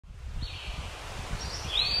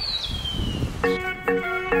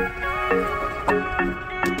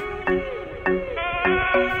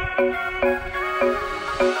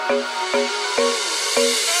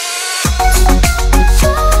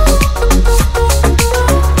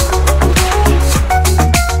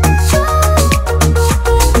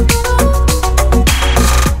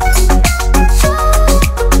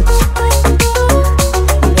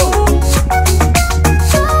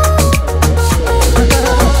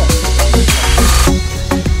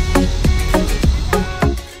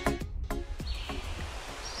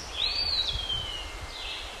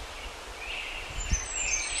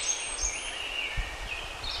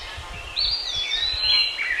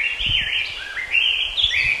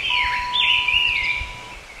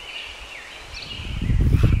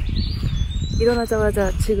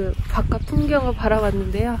일어나자마자 지금 바깥 풍경을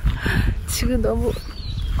바라봤는데요. 지금 너무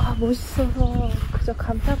멋있어서 그저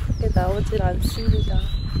감탄밖에 나오질 않습니다.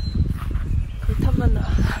 그렇다면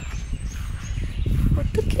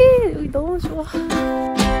어떡해, 여기 너무 좋아.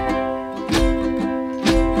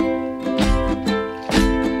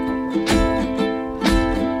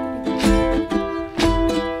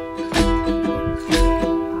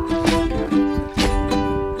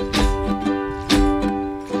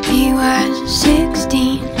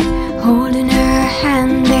 Holding her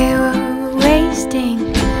hand, they were wasting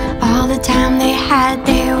all the time they had.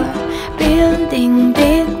 They were building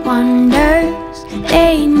big wonders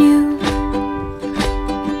they knew.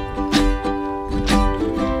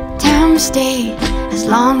 Time stayed as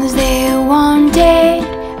long as they wanted,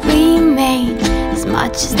 remained as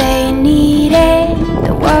much as they needed.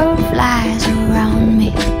 The world flies around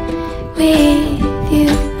me with you.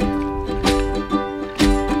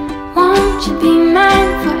 Won't you be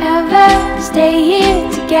mine forever? Stay here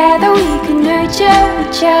together, we can nurture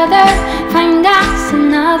each other. Find us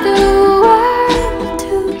another world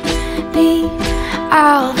to be.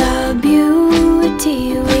 All the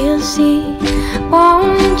beauty we'll see.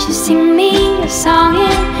 Won't you sing me a song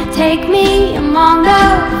and take me among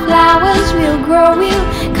the flowers? We'll grow, we'll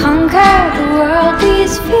conquer the world.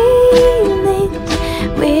 These feelings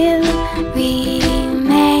will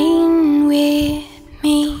remain with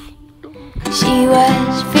me. She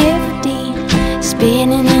was 15,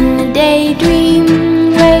 spinning in a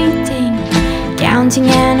daydream, waiting, counting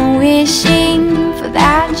and wishing for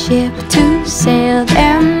that ship to sail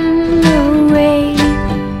them away.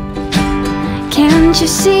 Can't you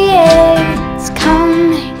see it's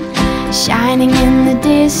coming, shining in the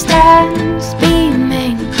distance,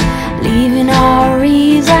 beaming, leaving all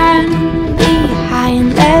reason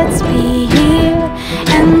behind. Let's be here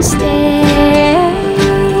and stay.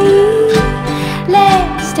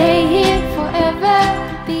 Let's stay here forever,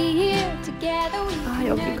 be here together. We can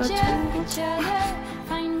여기가 nurture each other.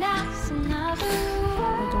 Find us another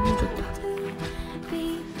world 너무 좋다. to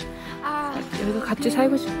be. 여기서 같이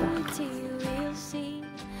살고 싶다.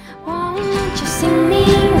 Won't you sing me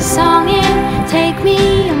a song and take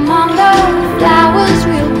me among the flowers?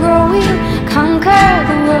 We'll grow, we'll conquer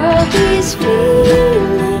the world. These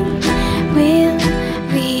feelings will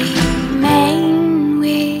remain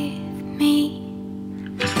with me.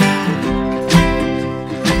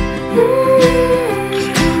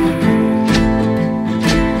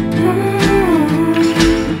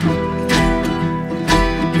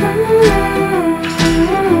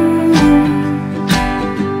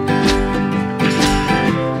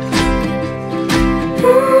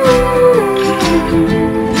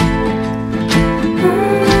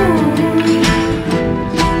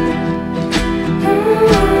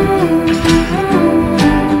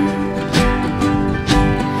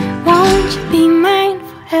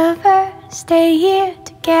 Stay here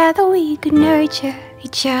together, we could nurture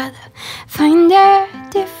each other. Find a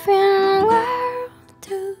different world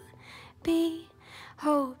to be.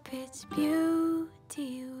 Hope it's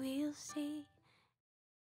beauty we'll see.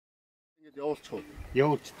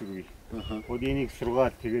 여우치도 어디니 수로가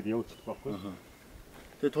되게 여우치도 같고.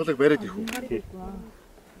 도색 매력이고.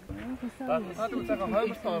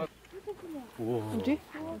 뭐지?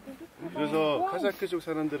 그래서 카자흐 쪽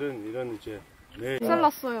사람들은 이런 이제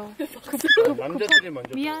잘랐어요. 남자들이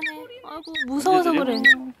먼저. 미안해. 아이고 무서워서 그래.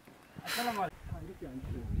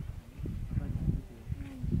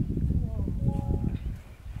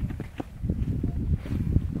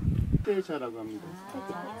 차라고 합니다.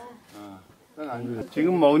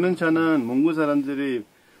 지금 먹는 차는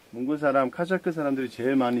몽골 사람, 카자흐 사람들이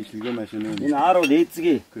제일 많이 즐겨 마시는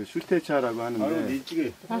그 슈테차라고 하는데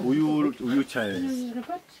우유차예요.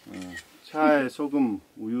 차에 소금,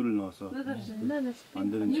 우유를 넣어서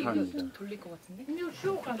만드는 차입니다. 돌릴 것 같은데?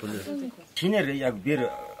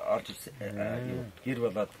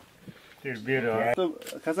 또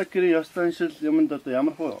가사길에 여stan실 염은도 또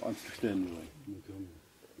야마포 안 쓰는 거예요.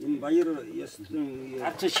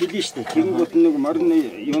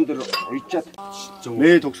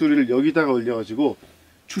 매 독수리를 여기다가 올려가지고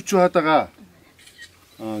추추하다가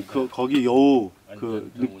거기 여우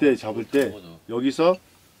그 늑대 잡을 때 여기서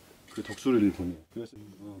그 독수리를 보내.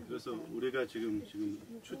 그래서 우리가 지금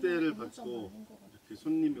추대를 받고 이렇게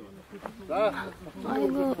손님이 와서.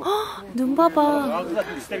 아이고, 눈 봐봐.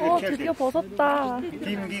 드디어 벗었다.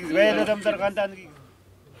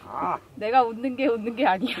 내가 웃는 게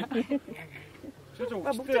아니야.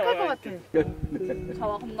 나 묵직할 것 같아.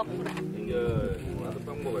 자와 겁나 그래. 이게 나도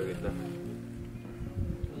빵 먹어야겠다.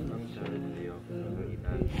 빵 잘해주세요.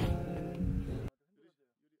 여정이란.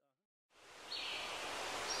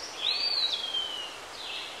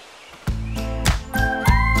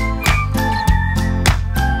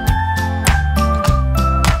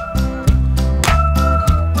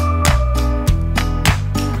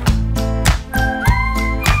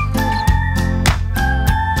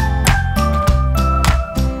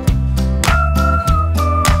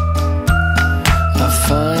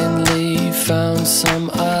 Some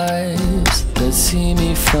eyes that see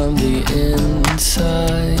me from the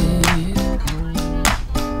inside.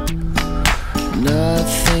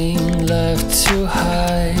 Nothing left to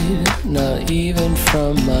hide, not even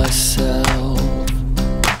from myself.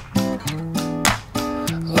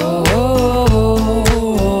 Oh, oh, oh,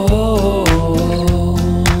 oh, oh, oh.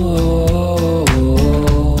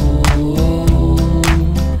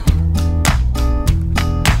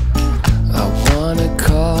 I wanna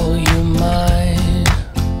call you mine,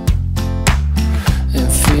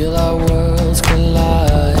 feel our worlds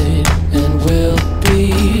collide, and we'll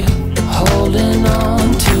be holding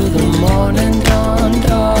on to the morning dawn,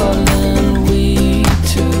 darling. We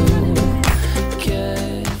together,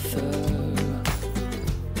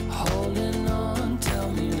 holding on. Tell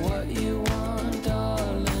me what you want,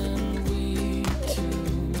 darling. We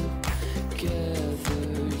together,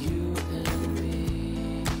 you and me.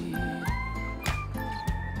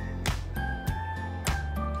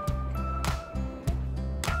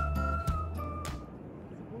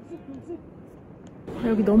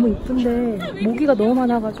 여기 너무 이쁜데 모기가 너무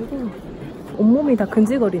많아가지고 온몸이 다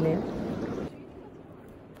근질거리네요.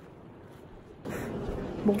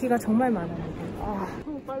 모기가 정말 많아요.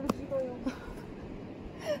 빨리 찍어요.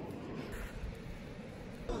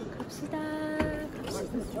 갑시다.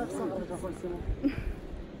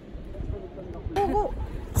 고고!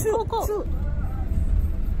 추!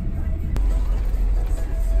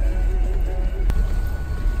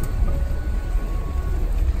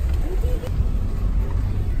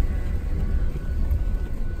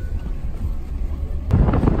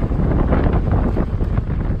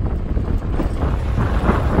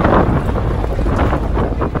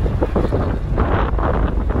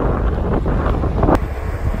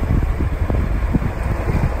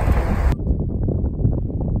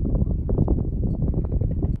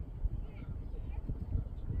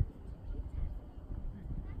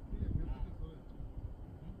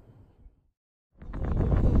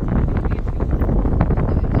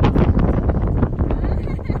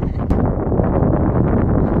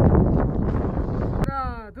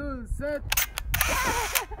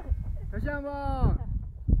 다시 한번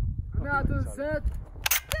하나 둘 셋.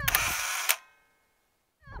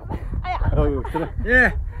 아유 그래.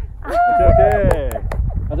 예. 오케이.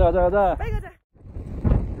 가자. 빨리 가자.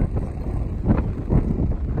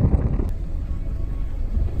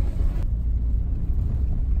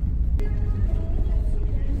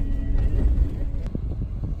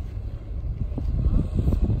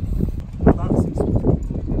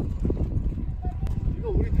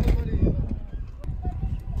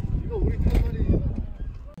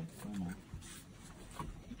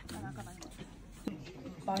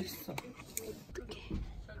 맛있어. 어떡해.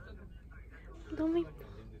 너무 예뻐.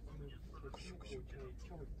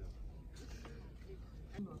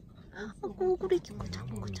 꼬구리 자꾸.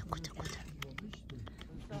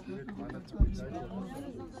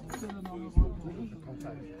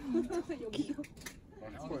 귀여워.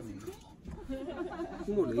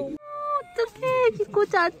 어떡해. 기코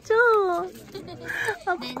잤죠?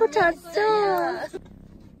 기코 잤죠?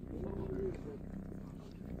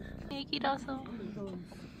 애기라서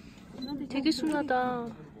되게 순하다.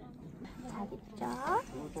 잘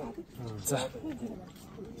있죠? 자.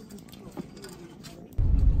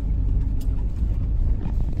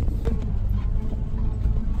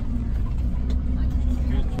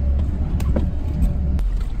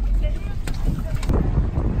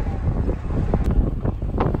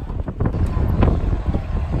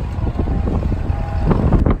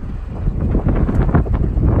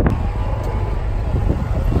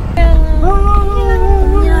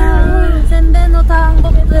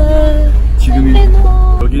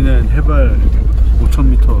 여기는 해발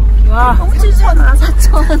 5,000m. 와, 7,000,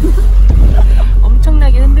 4,000.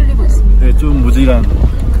 엄청나게 흔들리고 있습니다. 네, 좀 무지랑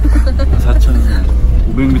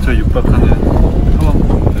 4,500m에 육박하는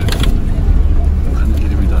타왕복드 가는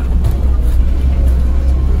길입니다.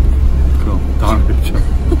 그럼 다음에 뵙죠.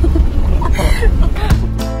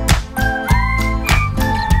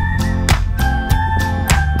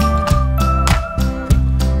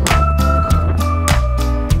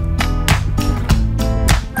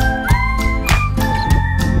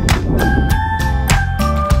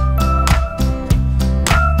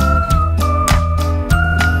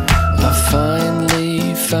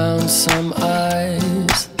 Some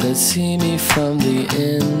eyes that see me from the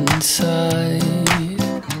inside.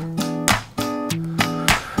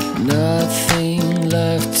 Nothing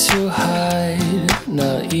left to hide,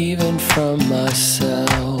 not even from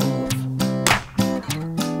myself.